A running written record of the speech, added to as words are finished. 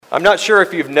I'm not sure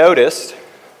if you've noticed,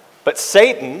 but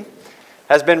Satan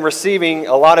has been receiving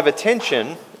a lot of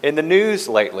attention in the news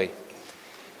lately.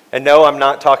 And no, I'm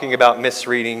not talking about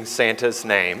misreading Santa's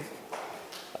name.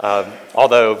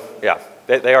 Although,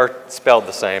 they are spelled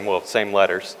the same, same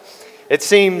letters. It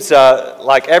seems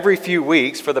like every few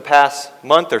weeks for the past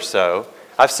month or so,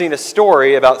 I've seen a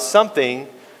story about something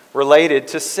related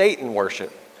to Satan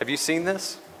worship. Have you seen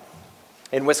this?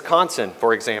 In Wisconsin,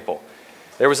 for example,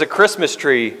 there was a Christmas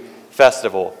tree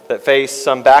festival that faced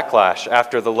some backlash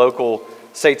after the local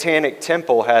satanic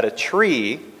temple had a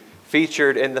tree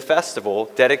featured in the festival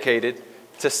dedicated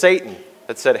to Satan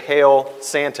that said, "Hail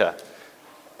Santa,"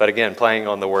 but again, playing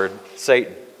on the word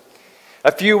Satan.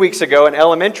 A few weeks ago, an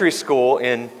elementary school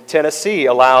in Tennessee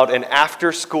allowed an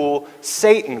after-school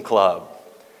Satan club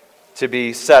to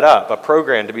be set up, a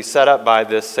program to be set up by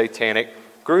this satanic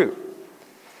group.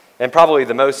 And probably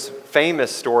the most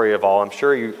famous story of all, I'm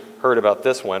sure you heard about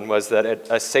this one, was that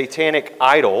a satanic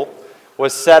idol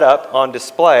was set up on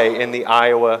display in the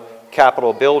Iowa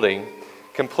Capitol building,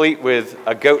 complete with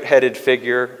a goat-headed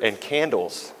figure and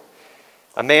candles.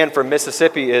 A man from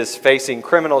Mississippi is facing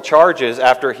criminal charges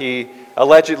after he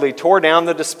allegedly tore down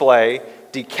the display,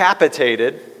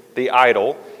 decapitated the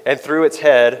idol, and threw its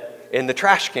head in the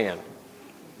trash can.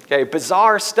 Okay,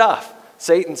 bizarre stuff.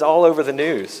 Satan's all over the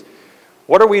news.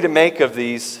 What are we to make of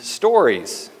these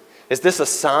stories? Is this a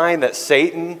sign that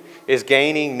Satan is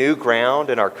gaining new ground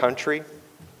in our country?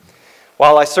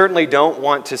 While I certainly don't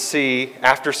want to see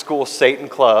after-school Satan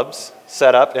clubs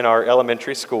set up in our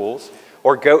elementary schools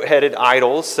or goat-headed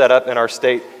idols set up in our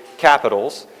state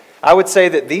capitals, I would say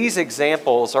that these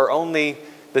examples are only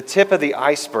the tip of the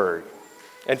iceberg.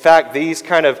 In fact, these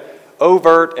kind of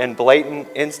overt and blatant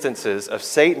instances of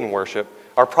Satan worship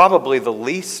are probably the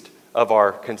least of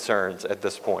our concerns at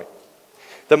this point.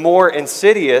 The more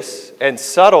insidious and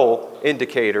subtle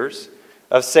indicators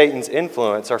of Satan's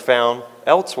influence are found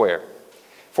elsewhere.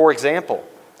 For example,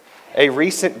 a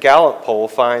recent Gallup poll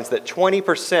finds that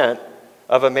 20%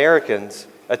 of Americans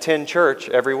attend church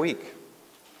every week,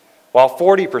 while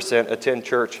 40% attend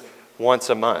church once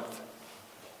a month.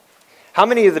 How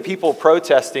many of the people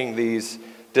protesting these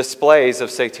displays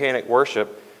of satanic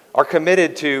worship are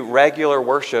committed to regular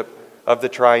worship of the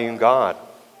triune God?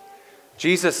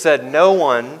 Jesus said, "No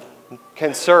one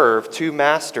can serve two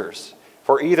masters,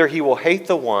 for either he will hate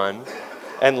the one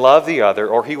and love the other,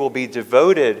 or he will be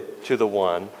devoted to the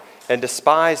one and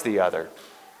despise the other."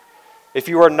 If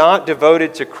you are not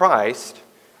devoted to Christ,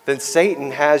 then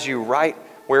Satan has you right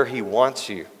where he wants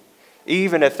you,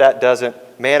 even if that doesn't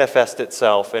manifest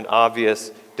itself in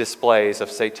obvious displays of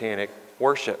satanic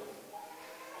worship.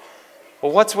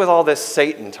 Well, what's with all this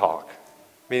Satan talk?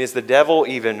 I mean, is the devil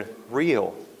even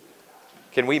real?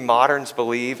 Can we moderns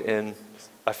believe in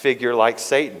a figure like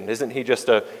Satan? Isn't he just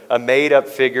a made-up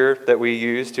figure that we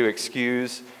use to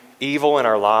excuse evil in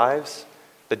our lives?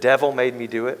 The devil made me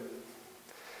do it.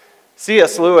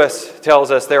 C.S. Lewis tells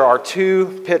us there are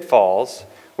two pitfalls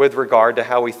with regard to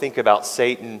how we think about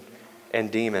Satan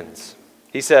and demons.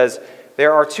 He says,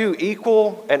 there are two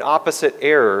equal and opposite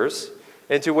errors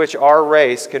into which our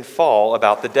race can fall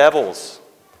about the devils.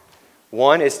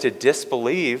 One is to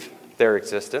disbelieve their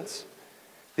existence.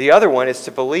 The other one is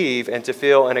to believe and to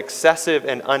feel an excessive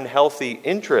and unhealthy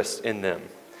interest in them.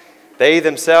 They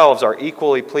themselves are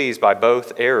equally pleased by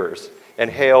both errors and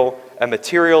hail a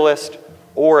materialist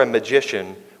or a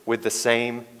magician with the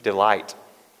same delight.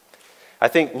 I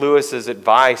think Lewis's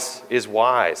advice is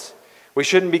wise. We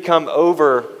shouldn't become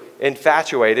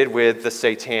over-infatuated with the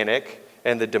satanic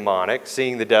and the demonic,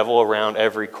 seeing the devil around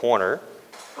every corner,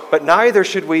 but neither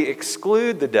should we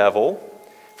exclude the devil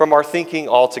from our thinking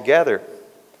altogether.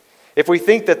 If we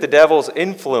think that the devil's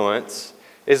influence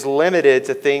is limited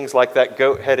to things like that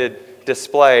goat-headed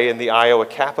display in the Iowa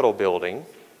Capitol building,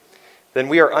 then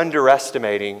we are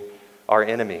underestimating our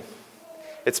enemy.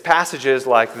 It's passages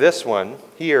like this one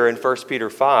here in 1 Peter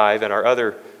 5 and our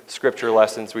other scripture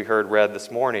lessons we heard read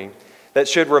this morning that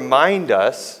should remind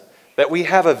us that we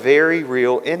have a very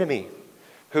real enemy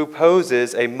who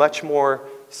poses a much more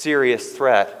serious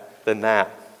threat than that.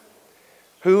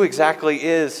 Who exactly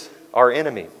is our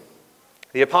enemy?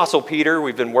 The Apostle Peter,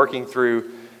 we've been working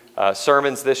through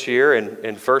sermons this year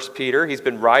in 1 Peter. He's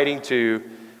been writing to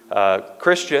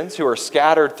Christians who are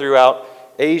scattered throughout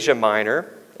Asia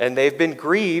Minor, and they've been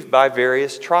grieved by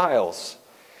various trials.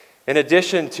 In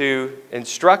addition to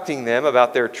instructing them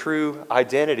about their true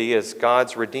identity as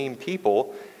God's redeemed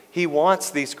people, he wants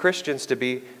these Christians to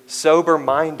be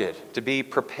sober-minded, to be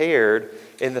prepared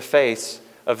in the face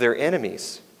of their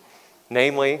enemies,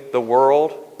 namely the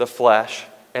world, the flesh,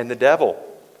 and the devil.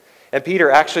 And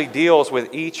Peter actually deals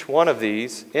with each one of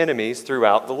these enemies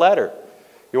throughout the letter.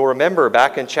 You'll remember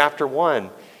back in chapter 1,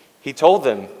 he told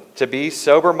them to be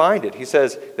sober-minded. He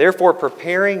says, therefore,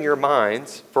 preparing your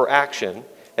minds for action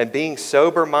and being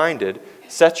sober-minded,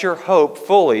 set your hope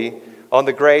fully on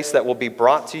the grace that will be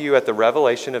brought to you at the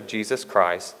revelation of Jesus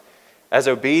Christ. As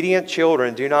obedient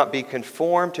children, do not be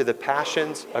conformed to the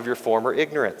passions of your former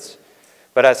ignorance.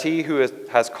 But as he who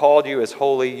has called you is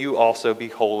holy, you also be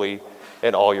holy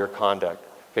in all your conduct.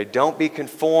 Okay, don't be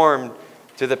conformed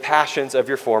to the passions of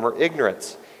your former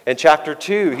ignorance. In chapter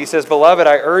 2, he says, beloved,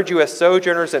 I urge you as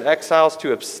sojourners and exiles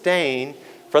to abstain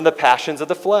from the passions of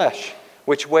the flesh,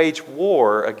 which wage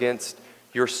war against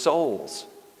your souls.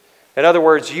 In other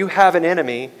words, you have an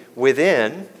enemy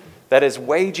within that is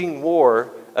waging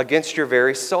war against your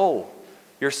very soul,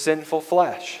 your sinful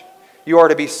flesh. You are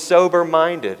to be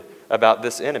sober-minded about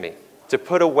this enemy, to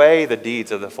put away the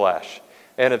deeds of the flesh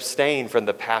and abstain from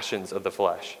the passions of the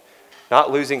flesh,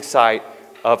 not losing sight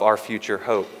of our future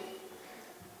hope.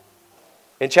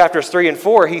 In chapters 3 and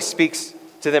 4, he speaks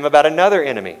to them about another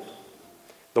enemy,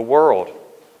 the world,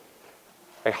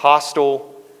 a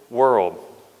hostile world.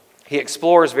 He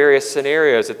explores various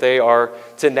scenarios that they are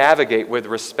to navigate with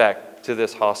respect to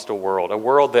this hostile world, a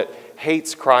world that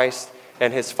hates Christ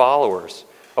and his followers,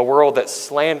 a world that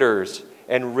slanders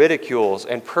and ridicules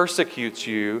and persecutes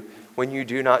you when you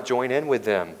do not join in with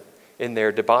them in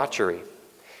their debauchery.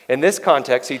 In this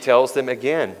context, he tells them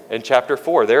again in chapter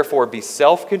 4, therefore be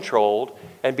self-controlled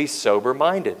and be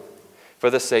sober-minded for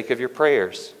the sake of your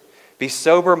prayers. Be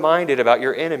sober-minded about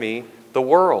your enemy, the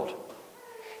world.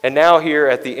 And now here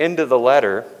at the end of the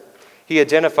letter, he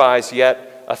identifies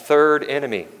yet a third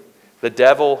enemy, the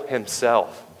devil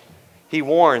himself. He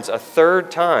warns a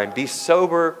third time, be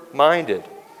sober-minded,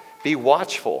 be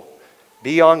watchful,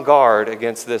 be on guard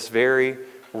against this very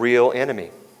real enemy.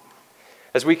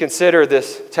 As we consider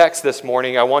this text this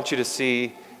morning, I want you to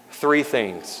see three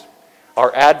things: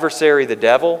 our adversary, the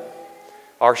devil,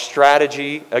 our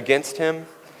strategy against him,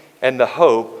 and the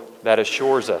hope that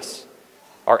assures us.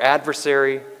 Our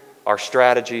adversary, our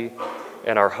strategy,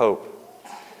 and our hope.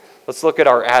 Let's look at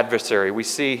our adversary. We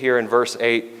see here in verse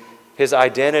 8 his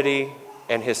identity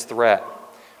and his threat.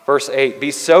 Verse 8,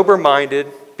 be sober-minded,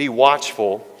 be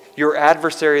watchful. Your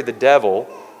adversary, the devil,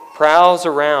 prowls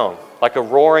around like a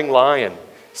roaring lion,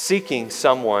 seeking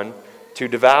someone to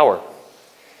devour.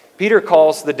 Peter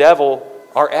calls the devil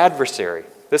our adversary.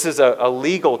 This is a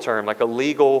legal term, like a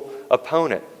legal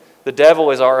opponent. The devil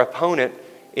is our opponent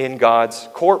in God's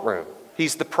courtroom.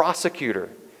 He's the prosecutor.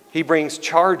 He brings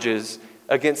charges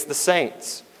against the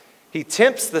saints. He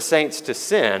tempts the saints to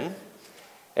sin,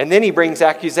 and then he brings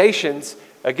accusations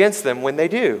against them when they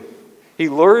do. He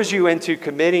lures you into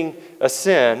committing a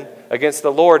sin against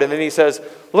the Lord, and then he says,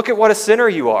 look at what a sinner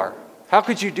you are. How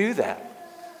could you do that?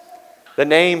 The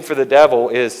name for the devil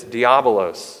is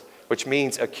Diabolos, which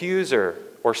means accuser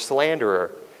or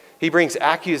slanderer. He brings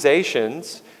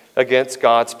accusations against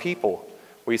God's people.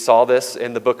 We saw this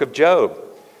in the book of Job.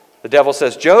 The devil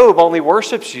says, Job only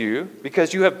worships you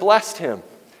because you have blessed him.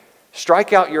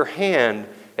 Strike out your hand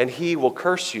and he will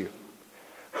curse you.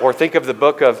 Or think of the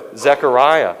book of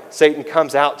Zechariah. Satan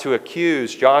comes out to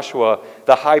accuse Joshua,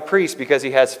 the high priest, because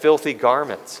he has filthy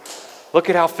garments. Look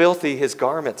at how filthy his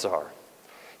garments are.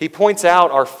 He points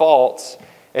out our faults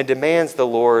and demands the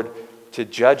Lord to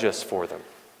judge us for them.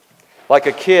 Like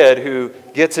a kid who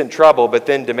gets in trouble but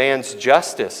then demands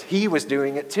justice. He was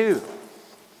doing it too.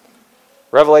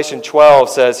 Revelation 12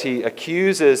 says he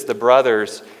accuses the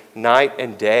brothers night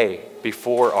and day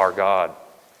before our God.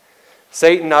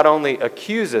 Satan not only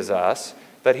accuses us,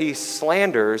 but he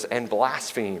slanders and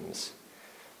blasphemes.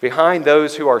 Behind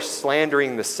those who are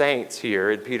slandering the saints here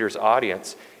in Peter's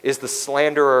audience is the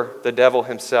slanderer, the devil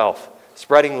himself,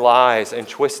 spreading lies and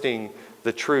twisting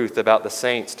the truth about the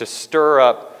saints to stir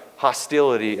up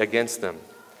hostility against them.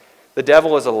 The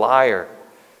devil is a liar.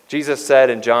 Jesus said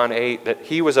in John 8 that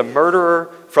he was a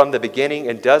murderer from the beginning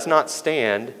and does not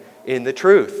stand in the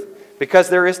truth, because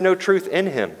there is no truth in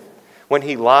him. When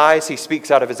he lies, he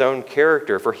speaks out of his own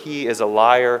character, for he is a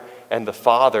liar and the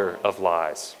father of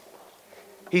lies.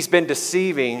 He's been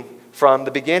deceiving from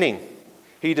the beginning.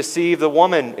 He deceived the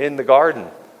woman in the garden,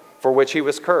 for which he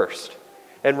was cursed.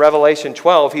 In Revelation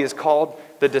 12, he is called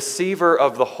the deceiver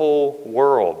of the whole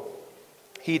world.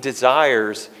 He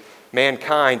desires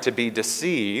mankind to be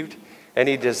deceived, and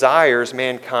he desires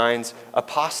mankind's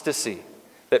apostasy,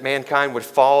 that mankind would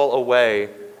fall away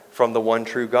from the one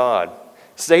true God.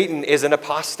 Satan is an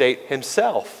apostate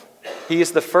himself. He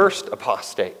is the first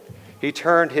apostate. He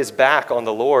turned his back on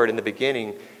the Lord in the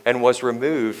beginning and was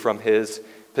removed from his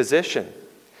position.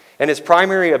 And his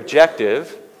primary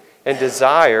objective and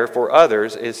desire for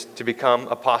others is to become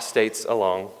apostates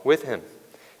along with him.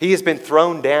 He has been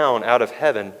thrown down out of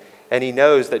heaven, and he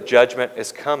knows that judgment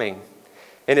is coming.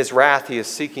 In his wrath, he is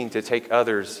seeking to take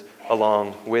others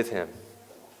along with him.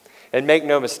 And make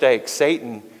no mistake,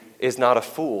 Satan is not a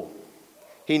fool.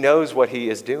 He knows what he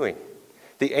is doing.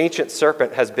 The ancient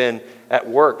serpent has been at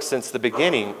work since the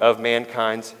beginning of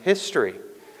mankind's history.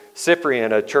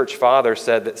 Cyprian, a church father,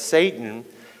 said that Satan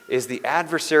is the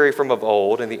adversary from of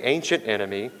old and the ancient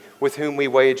enemy with whom we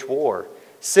wage war.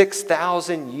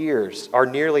 6,000 years are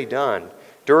nearly done,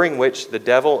 during which the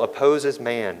devil opposes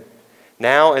man.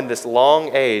 Now in this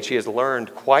long age he has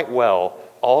learned quite well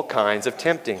all kinds of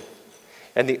tempting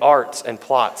and the arts and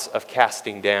plots of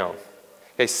casting down.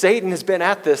 Okay, Satan has been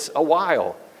at this a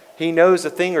while. He knows a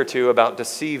thing or two about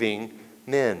deceiving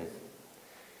men.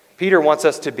 Peter wants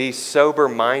us to be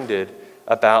sober-minded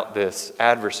about this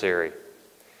adversary.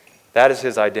 That is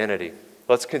his identity.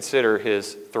 Let's consider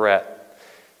his threat.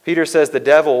 Peter says the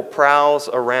devil prowls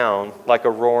around like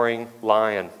a roaring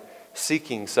lion,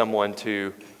 seeking someone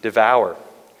to devour.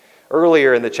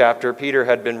 Earlier in the chapter, Peter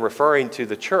had been referring to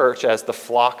the church as the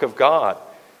flock of God,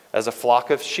 as a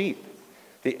flock of sheep.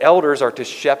 The elders are to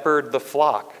shepherd the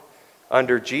flock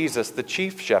under Jesus, the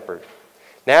chief shepherd.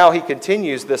 Now he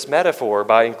continues this metaphor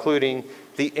by including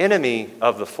the enemy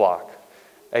of the flock,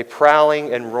 a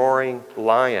prowling and roaring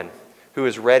lion who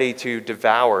is ready to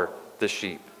devour the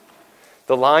sheep.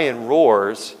 The lion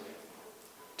roars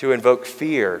to invoke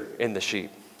fear in the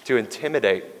sheep, to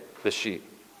intimidate the sheep.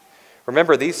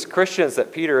 Remember, these Christians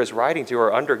that Peter is writing to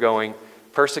are undergoing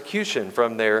persecution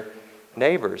from their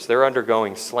neighbors. They're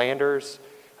undergoing slanders,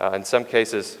 in some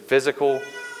cases physical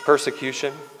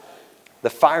persecution. The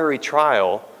fiery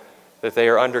trial that they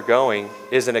are undergoing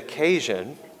is an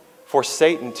occasion for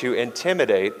Satan to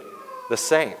intimidate the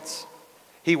saints.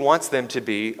 He wants them to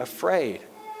be afraid,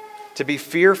 to be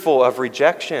fearful of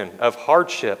rejection, of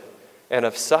hardship, and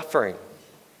of suffering.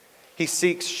 He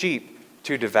seeks sheep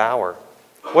to devour.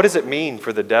 What does it mean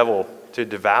for the devil to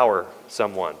devour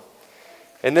someone?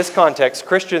 In this context,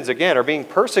 Christians, again, are being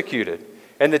persecuted,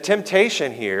 and the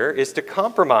temptation here is to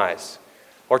compromise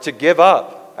or to give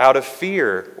up out of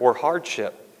fear or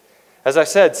hardship. As I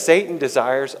said, Satan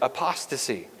desires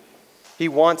apostasy. He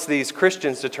wants these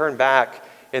Christians to turn back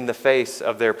in the face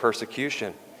of their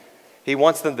persecution. He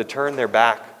wants them to turn their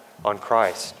back on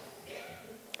Christ.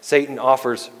 Satan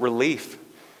offers relief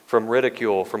from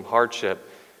ridicule, from hardship,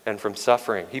 and from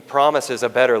suffering. He promises a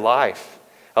better life,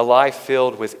 a life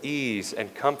filled with ease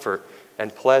and comfort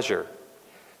and pleasure.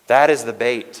 That is the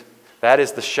bait. That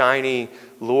is the shiny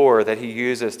lure that he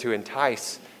uses to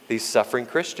entice these suffering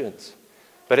Christians.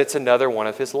 But it's another one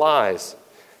of his lies.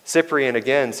 Cyprian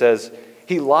again says,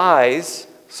 he lies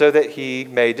so that he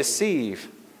may deceive.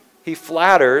 He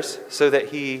flatters so that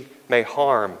he may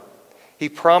harm. He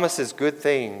promises good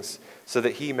things so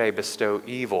that he may bestow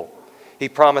evil. He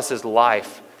promises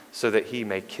life so that he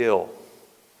may kill.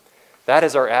 That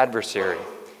is our adversary,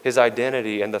 his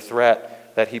identity and the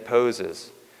threat that he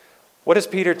poses. What does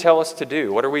Peter tell us to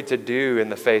do? What are we to do in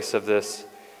the face of this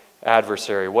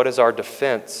adversary? What is our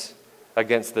defense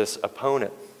against this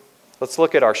opponent? Let's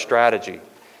look at our strategy.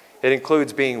 It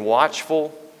includes being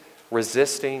watchful,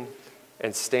 resisting,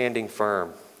 and standing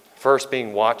firm. First,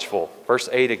 being watchful. Verse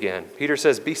 8 again. Peter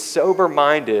says, be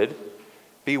sober-minded,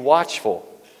 be watchful.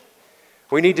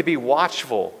 We need to be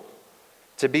watchful,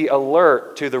 to be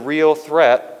alert to the real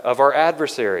threat of our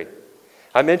adversary.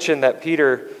 I mentioned that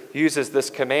Peter uses this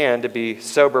command to be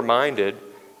sober-minded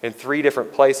in 3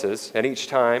 different places, and each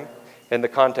time in the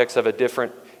context of a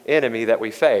different enemy that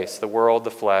we face, the world,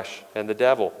 the flesh, and the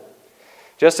devil.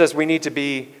 Just as we need to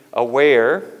be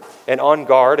aware and on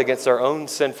guard against our own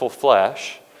sinful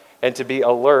flesh and to be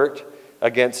alert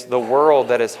against the world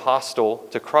that is hostile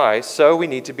to Christ, so we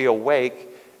need to be awake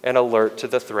and alert to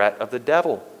the threat of the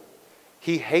devil.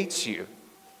 He hates you.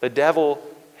 The devil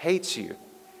hates you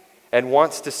and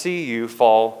wants to see you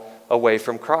fall away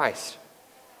from Christ.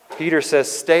 Peter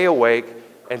says, stay awake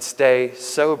and stay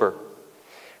sober.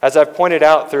 As I've pointed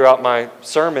out throughout my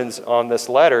sermons on this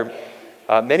letter,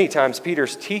 many times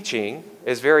Peter's teaching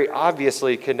is very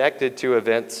obviously connected to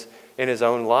events in his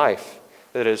own life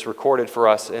that is recorded for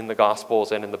us in the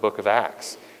Gospels and in the book of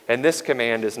Acts. And this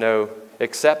command is no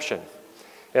exception.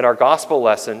 In our gospel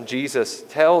lesson, Jesus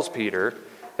tells Peter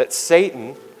that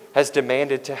Satan has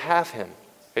demanded to have him.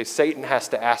 Okay, Satan has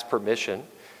to ask permission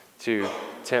to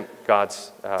tempt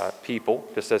God's people,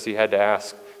 just as he had to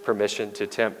ask permission to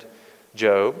tempt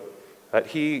Job. But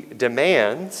he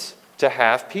demands to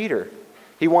have Peter.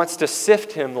 He wants to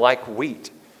sift him like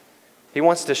wheat. He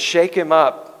wants to shake him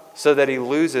up so that he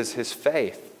loses his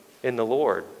faith in the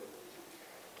Lord.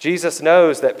 Jesus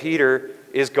knows that Peter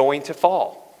is going to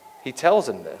fall. He tells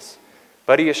him this.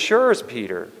 But he assures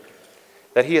Peter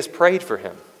that he has prayed for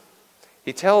him.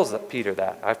 He tells Peter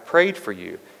that, I've prayed for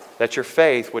you, that your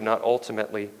faith would not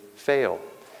ultimately fail.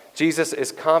 Jesus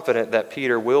is confident that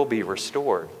Peter will be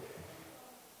restored.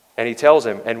 And he tells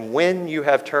him, and when you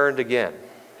have turned again,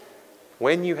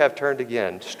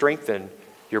 strengthen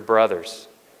your brothers.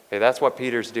 Okay, that's what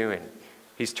Peter's doing.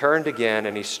 He's turned again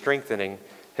and he's strengthening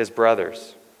his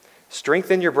brothers.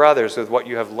 Strengthen your brothers with what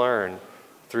you have learned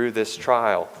through this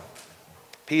trial.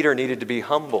 Peter needed to be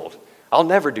humbled. I'll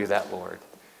never do that, Lord.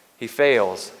 He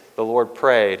fails. The Lord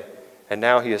prayed, and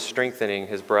now he is strengthening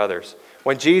his brothers.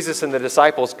 When Jesus and the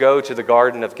disciples go to the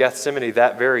Garden of Gethsemane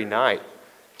that very night,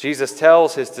 Jesus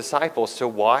tells his disciples to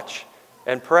watch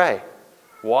and pray.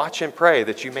 Watch and pray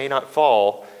that you may not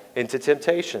fall into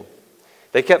temptation.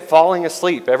 They kept falling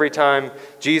asleep every time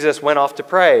Jesus went off to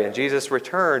pray, and Jesus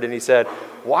returned and he said,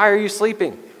 "Why are you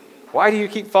sleeping? Why do you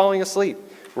keep falling asleep?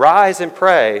 Rise and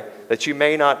pray that you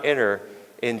may not enter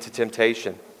into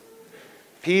temptation."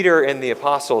 Peter and the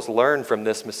apostles learned from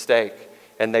this mistake,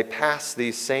 and they passed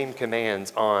these same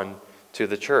commands on to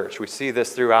the church. We see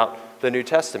this throughout the New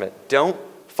Testament. Don't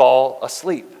fall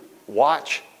asleep.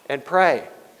 Watch and pray.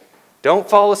 Don't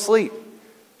fall asleep.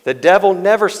 The devil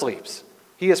never sleeps.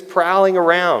 He is prowling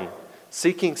around,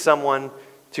 seeking someone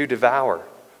to devour.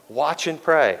 Watch and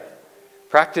pray.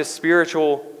 Practice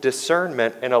spiritual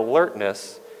discernment and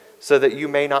alertness so that you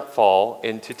may not fall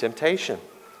into temptation.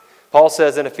 Paul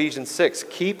says in Ephesians 6,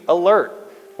 keep alert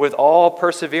with all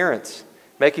perseverance,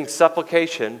 making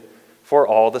supplication for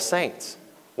all the saints.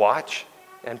 Watch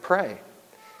and pray.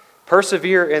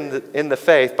 Persevere in the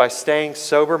faith by staying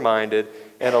sober-minded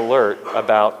and alert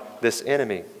about this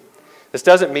enemy. This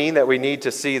doesn't mean that we need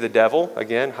to see the devil,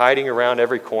 again, hiding around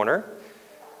every corner,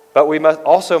 but we must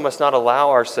not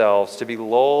allow ourselves to be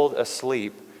lulled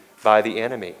asleep by the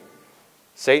enemy.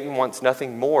 Satan wants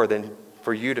nothing more than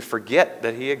for you to forget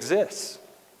that he exists.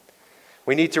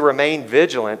 We need to remain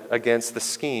vigilant against the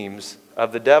schemes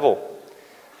of the devil.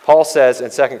 Paul says in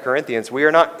 2 Corinthians, we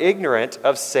are not ignorant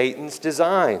of Satan's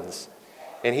designs,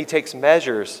 and he takes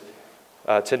measures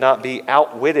to not be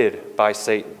outwitted by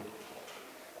Satan.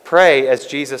 Pray as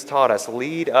Jesus taught us,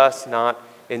 lead us not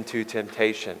into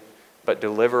temptation, but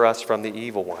deliver us from the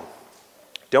evil one.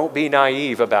 Don't be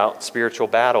naive about spiritual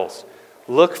battles.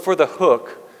 Look for the hook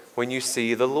when you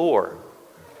see the lure.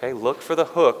 Okay, look for the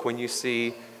hook when you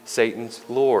see Satan's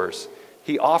lures.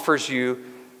 He offers you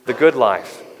the good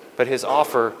life, but his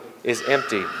offer is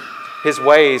empty. His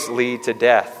ways lead to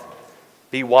death.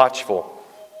 Be watchful.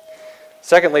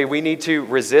 Secondly, we need to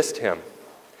resist him.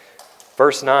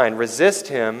 Verse 9, resist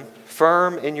him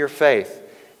firm in your faith,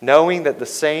 knowing that the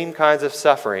same kinds of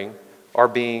suffering are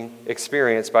being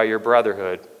experienced by your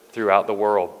brotherhood throughout the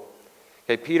world.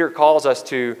 Okay, Peter calls us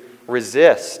to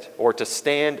resist or to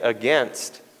stand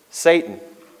against Satan.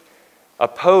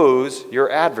 Oppose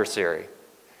your adversary.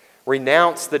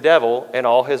 Renounce the devil and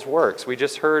all his works. We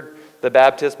just heard the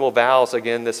baptismal vows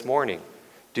again this morning.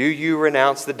 Do you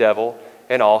renounce the devil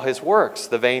and all his works,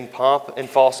 the vain pomp and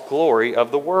false glory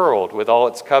of the world, with all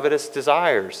its covetous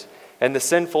desires and the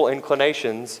sinful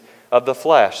inclinations of the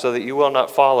flesh, so that you will not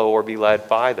follow or be led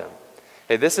by them?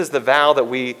 Okay, this is the vow that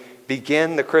we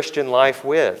begin the Christian life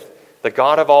with. The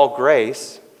God of all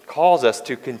grace calls us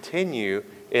to continue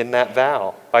in that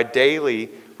vow by daily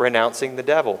renouncing the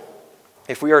devil.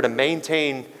 If we are to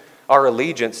maintain our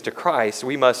allegiance to Christ,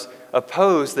 we must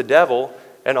oppose the devil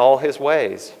and all his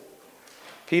ways.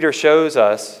 Peter shows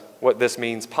us what this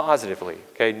means positively.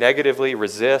 Okay, negatively,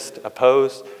 resist,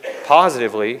 oppose.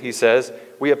 Positively, he says,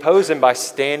 we oppose him by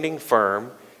standing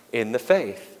firm in the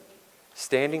faith.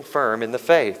 Standing firm in the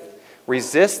faith.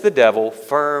 Resist the devil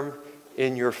firm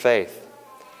in your faith.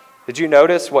 Did you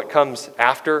notice what comes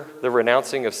after the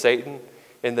renouncing of Satan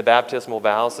in the baptismal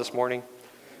vows this morning?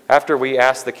 After we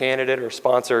ask the candidate or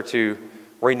sponsor to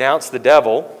renounce the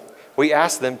devil, we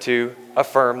ask them to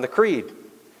affirm the creed,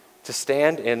 to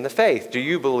stand in the faith. Do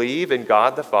you believe in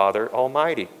God the Father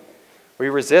Almighty? We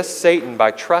resist Satan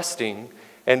by trusting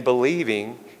and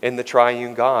believing in the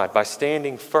triune God, by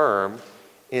standing firm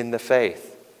in the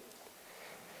faith.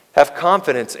 Have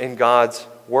confidence in God's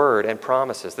word and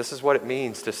promises. This is what it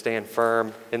means to stand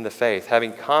firm in the faith.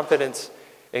 Having confidence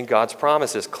in God's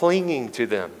promises, clinging to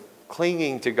them,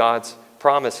 clinging to God's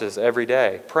promises every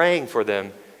day, praying for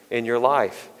them in your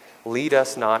life. Lead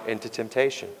us not into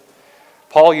temptation.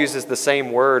 Paul uses the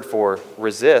same word for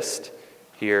resist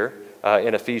here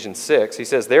in Ephesians 6. He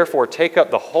says, therefore, take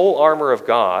up the whole armor of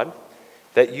God,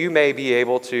 that you may be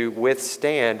able to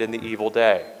withstand in the evil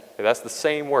day. Okay, that's the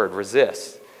same word,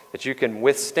 resist, that you can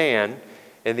withstand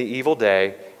in the evil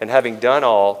day, and having done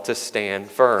all, to stand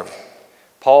firm.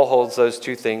 Paul holds those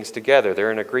two things together.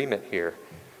 They're in agreement here.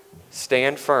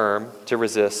 Stand firm to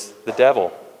resist the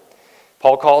devil.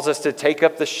 Paul calls us to take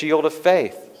up the shield of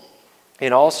faith.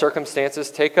 In all circumstances,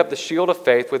 take up the shield of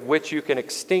faith with which you can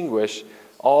extinguish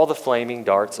all the flaming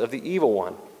darts of the evil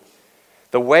one.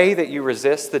 The way that you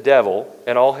resist the devil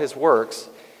and all his works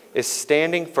is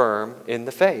standing firm in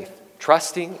the faith,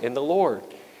 trusting in the Lord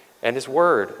and his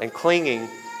word, and clinging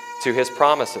to his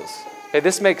promises. Hey,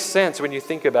 this makes sense when you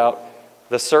think about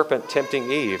the serpent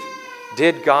tempting Eve.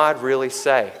 Did God really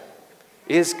say?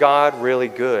 Is God really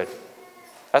good?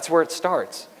 That's where it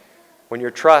starts. When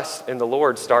your trust in the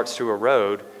Lord starts to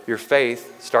erode, your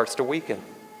faith starts to weaken.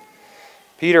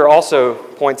 Peter also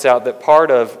points out that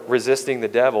part of resisting the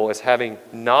devil is having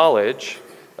knowledge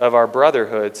of our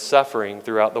brotherhood suffering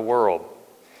throughout the world.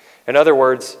 In other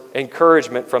words,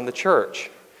 encouragement from the church.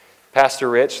 Pastor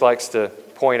Rich likes to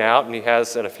point out, and he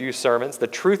has in a few sermons, the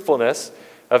truthfulness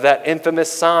of that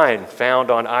infamous sign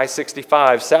found on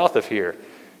I-65 south of here.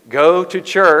 Go to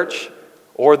church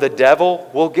or the devil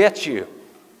will get you.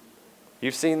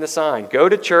 You've seen the sign. Go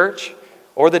to church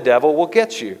or the devil will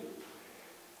get you.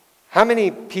 How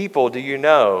many people do you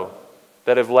know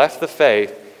that have left the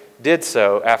faith did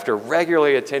so after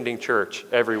regularly attending church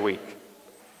every week?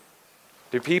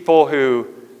 Do people who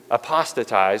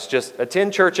apostatize just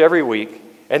attend church every week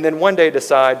and then one day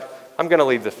decide, I'm going to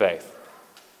leave the faith?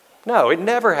 No, it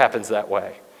never happens that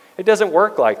way. It doesn't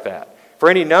work like that. For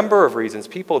any number of reasons,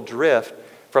 people drift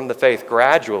from the faith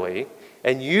gradually,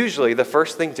 and usually the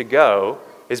first thing to go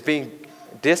is being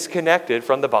disconnected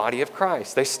from the body of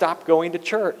Christ. They stop going to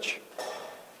church.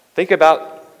 Think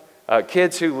about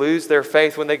kids who lose their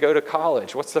faith when they go to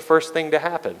college. What's the first thing to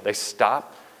happen? They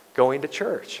stop going to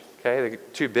church. Okay, they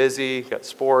get too busy, got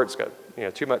sports, got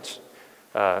too much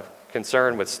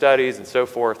concern with studies and so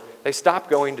forth. They stop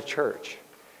going to church.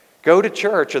 Go to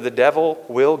church or the devil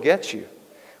will get you.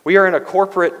 We are in a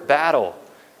corporate battle,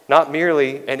 not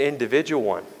merely an individual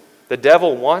one. The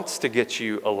devil wants to get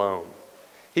you alone.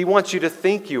 He wants you to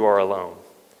think you are alone.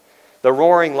 The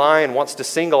roaring lion wants to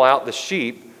single out the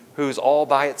sheep who's all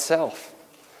by itself.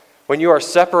 When you are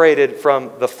separated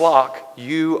from the flock,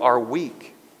 you are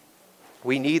weak.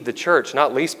 We need the church,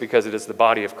 not least because it is the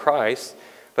body of Christ,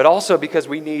 but also because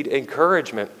we need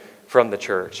encouragement from the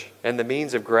church and the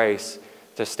means of grace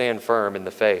to stand firm in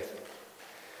the faith.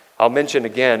 I'll mention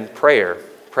again prayer.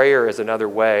 Prayer is another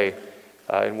way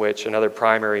in which another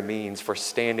primary means for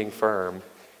standing firm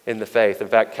in the faith. In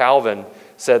fact, Calvin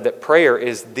said that prayer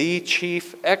is the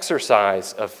chief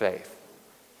exercise of faith.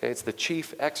 Okay, it's the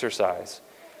chief exercise.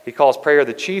 He calls prayer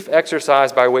the chief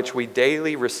exercise by which we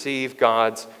daily receive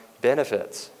God's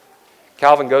benefits.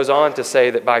 Calvin goes on to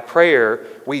say that by prayer,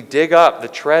 we dig up the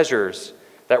treasures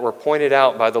that were pointed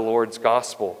out by the Lord's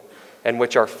gospel and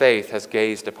which our faith has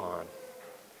gazed upon.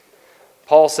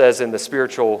 Paul says in the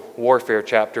spiritual warfare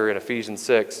chapter in Ephesians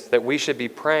 6 that we should be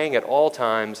praying at all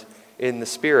times in the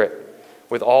Spirit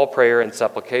with all prayer and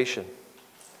supplication.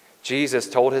 Jesus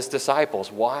told his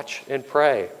disciples, watch and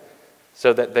pray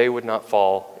so that they would not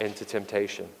fall into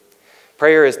temptation.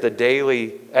 Prayer is the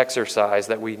daily exercise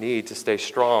that we need to stay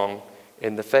strong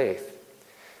in the faith.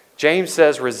 James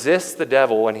says, resist the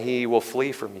devil and he will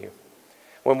flee from you.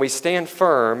 When we stand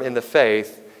firm in the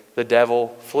faith, the devil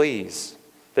flees.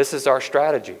 This is our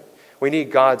strategy. We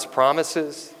need God's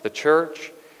promises, the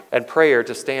church, and prayer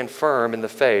to stand firm in the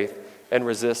faith and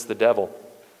resist the devil.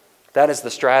 That is the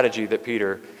strategy that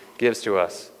Peter gives to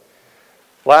us.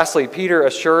 Lastly, Peter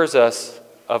assures us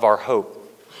of our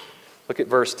hope. Look at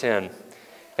verse 10.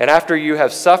 And after you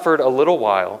have suffered a little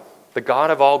while, the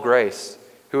God of all grace,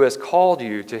 who has called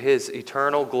you to his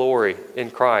eternal glory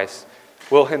in Christ,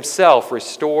 will himself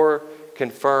restore,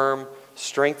 confirm,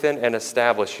 strengthen, and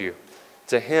establish you.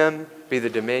 To him be the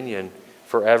dominion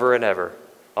forever and ever.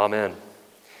 Amen.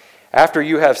 After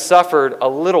you have suffered a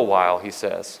little while, he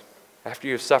says. After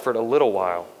you have suffered a little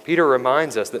while. Peter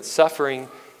reminds us that suffering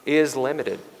is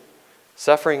limited.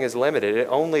 Suffering is limited. It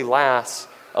only lasts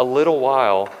a little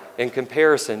while in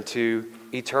comparison to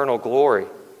eternal glory.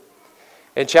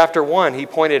 In chapter 1, he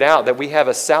pointed out that we have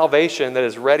a salvation that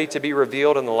is ready to be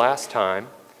revealed in the last time.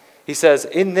 He says,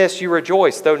 in this you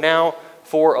rejoice, though now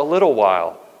for a little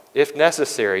while, if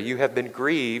necessary, you have been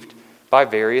grieved by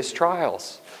various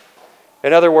trials.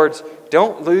 In other words,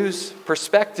 don't lose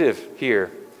perspective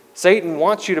here. Satan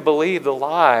wants you to believe the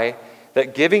lie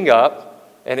that giving up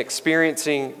and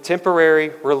experiencing temporary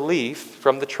relief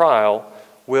from the trial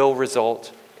will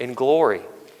result in glory.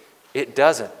 It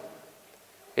doesn't.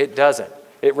 It doesn't.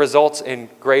 It results in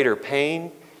greater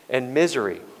pain and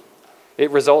misery.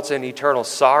 It results in eternal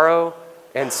sorrow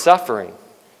and suffering.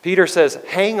 Peter says,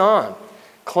 hang on,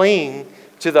 cling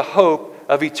to the hope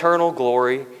of eternal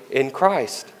glory in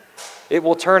Christ. It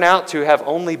will turn out to have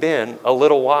only been a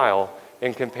little while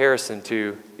in comparison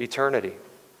to eternity.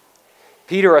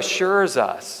 Peter assures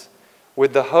us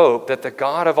with the hope that the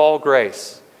God of all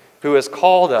grace, who has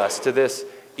called us to this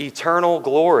eternal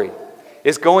glory,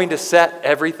 is going to set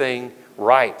everything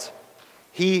right.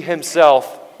 He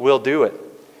himself will do it.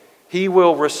 He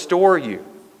will restore you.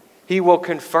 He will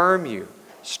confirm you,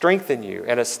 strengthen you,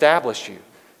 and establish you.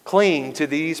 Cling to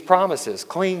these promises.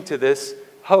 Cling to this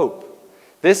hope.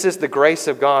 This is the grace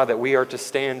of God that we are to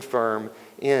stand firm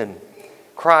in.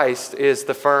 Christ is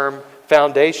the firm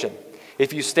foundation.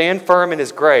 If you stand firm in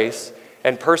His grace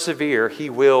and persevere,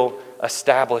 He will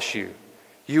establish you.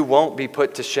 You won't be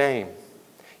put to shame.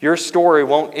 Your story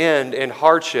won't end in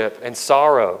hardship and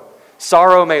sorrow.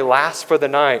 Sorrow may last for the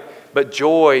night, but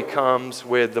joy comes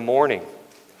with the morning.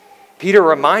 Peter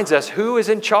reminds us who is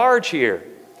in charge here.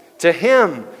 To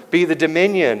Him be the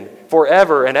dominion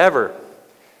forever and ever.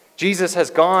 Jesus has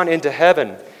gone into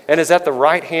heaven and is at the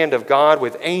right hand of God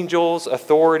with angels,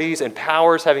 authorities, and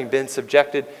powers having been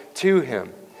subjected to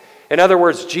Him. In other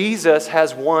words, Jesus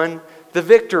has won the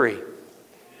victory.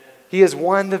 He has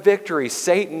won the victory.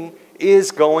 Satan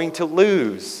is going to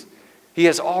lose. He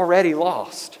has already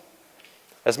lost.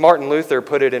 As Martin Luther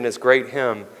put it in his great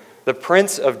hymn, "The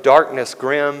Prince of darkness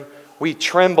grim, we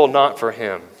tremble not for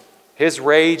him. His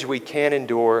rage we can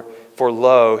endure, for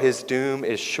lo, his doom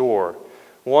is sure.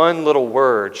 One little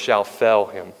word shall fell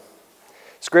him."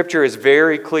 Scripture is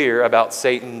very clear about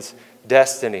Satan's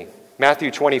destiny.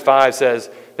 Matthew 25 says,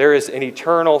 there is an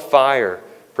eternal fire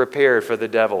prepared for the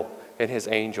devil and his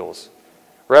angels.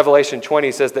 Revelation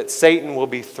 20 says that Satan will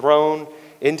be thrown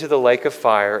into the lake of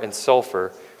fire and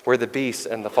sulfur where the beast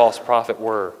and the false prophet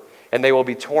were, and they will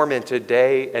be tormented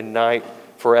day and night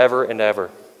forever and ever.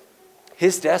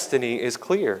 His destiny is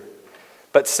clear.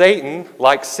 But Satan,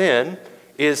 like sin,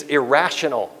 is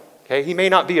irrational. Okay? He may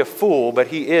not be a fool, but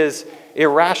he is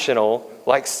irrational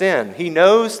like sin. He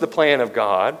knows the plan of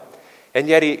God, and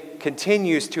yet he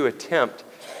continues to attempt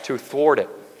to thwart it.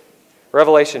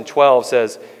 Revelation 12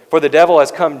 says, "For the devil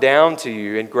has come down to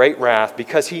you in great wrath,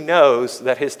 because he knows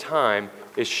that his time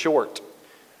is short."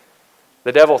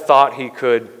 The devil thought he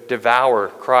could devour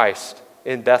Christ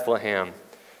in Bethlehem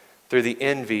through the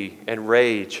envy and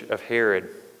rage of Herod.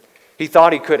 He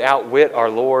thought he could outwit our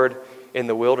Lord in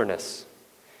the wilderness.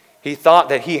 He thought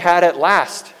that he had at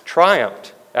last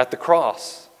triumphed at the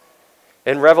cross.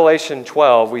 In Revelation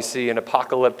 12, we see an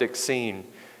apocalyptic scene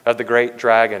of the great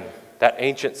dragon, that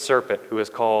ancient serpent who is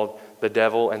called the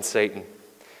devil and Satan.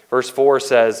 Verse 4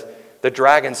 says, "The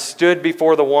dragon stood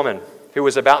before the woman who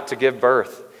was about to give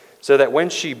birth, so that when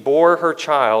she bore her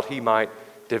child, he might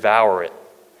devour it.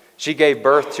 She gave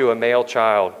birth to a male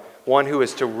child, one who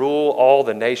is to rule all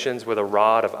the nations with a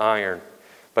rod of iron.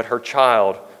 But her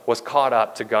child was caught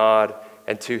up to God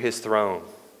and to His throne."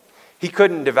 He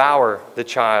couldn't devour the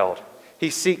child. He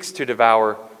seeks to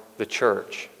devour the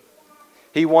church.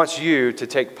 He wants you to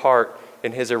take part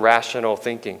in his irrational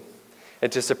thinking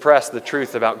and to suppress the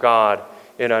truth about God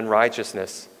in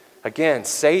unrighteousness. Again,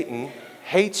 Satan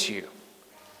hates you,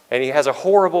 and he has a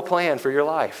horrible plan for your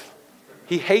life.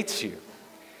 He hates you.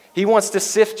 He wants to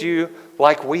sift you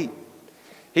like wheat.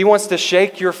 He wants to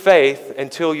shake your faith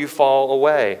until you fall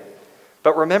away.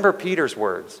 But remember Peter's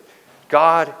words.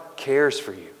 God cares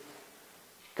for you.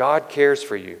 God cares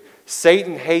for you.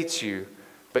 Satan hates you,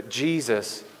 but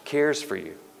Jesus cares for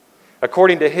you.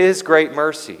 According to His great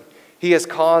mercy, He has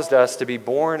caused us to be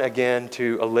born again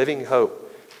to a living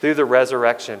hope through the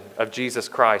resurrection of Jesus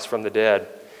Christ from the dead,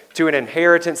 to an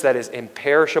inheritance that is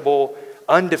imperishable,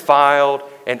 undefiled,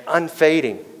 and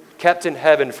unfading, kept in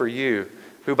heaven for you,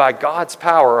 who by God's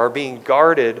power are being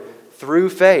guarded through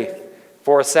faith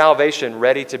for a salvation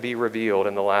ready to be revealed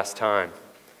in the last time.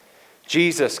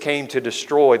 Jesus came to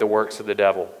destroy the works of the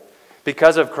devil.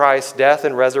 Because of Christ's death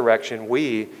and resurrection,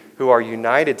 we who are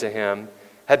united to Him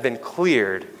have been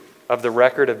cleared of the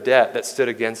record of debt that stood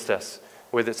against us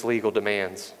with its legal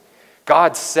demands.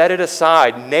 God set it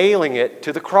aside, nailing it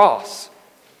to the cross.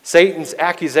 Satan's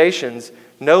accusations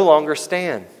no longer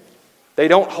stand. They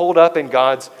don't hold up in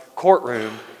God's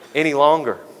courtroom any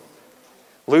longer.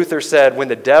 Luther said, when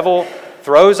the devil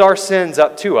throws our sins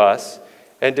up to us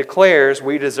and declares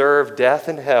we deserve death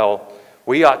and hell,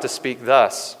 we ought to speak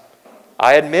thus: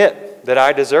 I admit that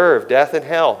I deserve death and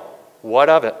hell. What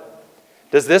of it?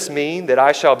 Does this mean that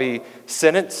I shall be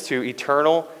sentenced to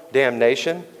eternal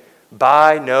damnation?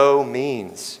 By no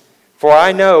means. For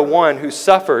I know one who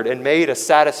suffered and made a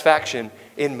satisfaction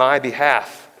in my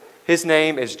behalf. His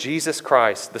name is Jesus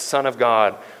Christ, the Son of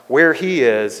God. Where he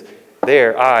is,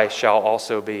 there I shall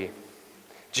also be.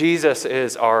 Jesus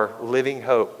is our living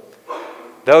hope.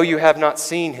 Though you have not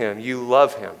seen him, you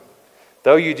love him.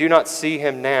 Though you do not see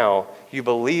him now, you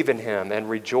believe in him and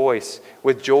rejoice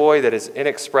with joy that is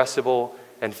inexpressible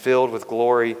and filled with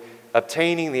glory,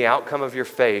 obtaining the outcome of your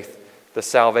faith, the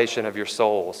salvation of your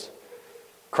souls.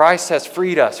 Christ has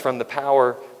freed us from the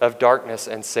power of darkness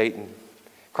and Satan.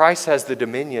 Christ has the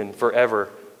dominion forever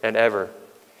and ever.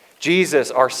 Jesus,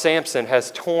 our Samson,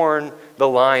 has torn the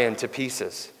lion to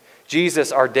pieces.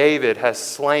 Jesus, our David, has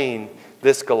slain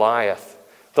this Goliath.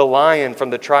 The lion from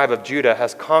the tribe of Judah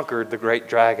has conquered the great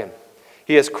dragon.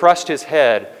 He has crushed his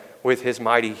head with his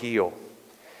mighty heel.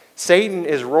 Satan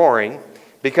is roaring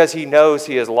because he knows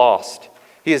he is lost.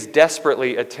 He is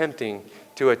desperately attempting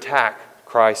to attack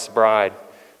Christ's bride.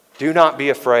 Do not be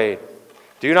afraid.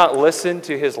 Do not listen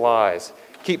to his lies.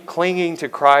 Keep clinging to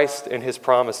Christ and his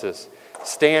promises.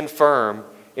 Stand firm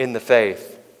in the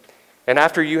faith. And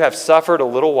after you have suffered a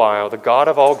little while, the God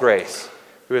of all grace,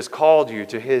 who has called you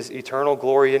to his eternal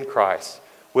glory in Christ,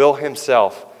 will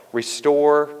himself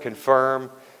restore, confirm,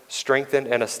 strengthen,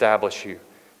 and establish you.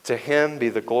 To him be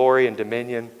the glory and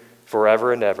dominion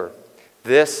forever and ever.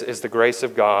 This is the grace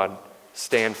of God.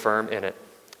 Stand firm in it.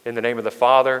 In the name of the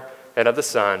Father, and of the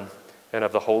Son, and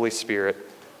of the Holy Spirit.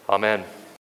 Amen.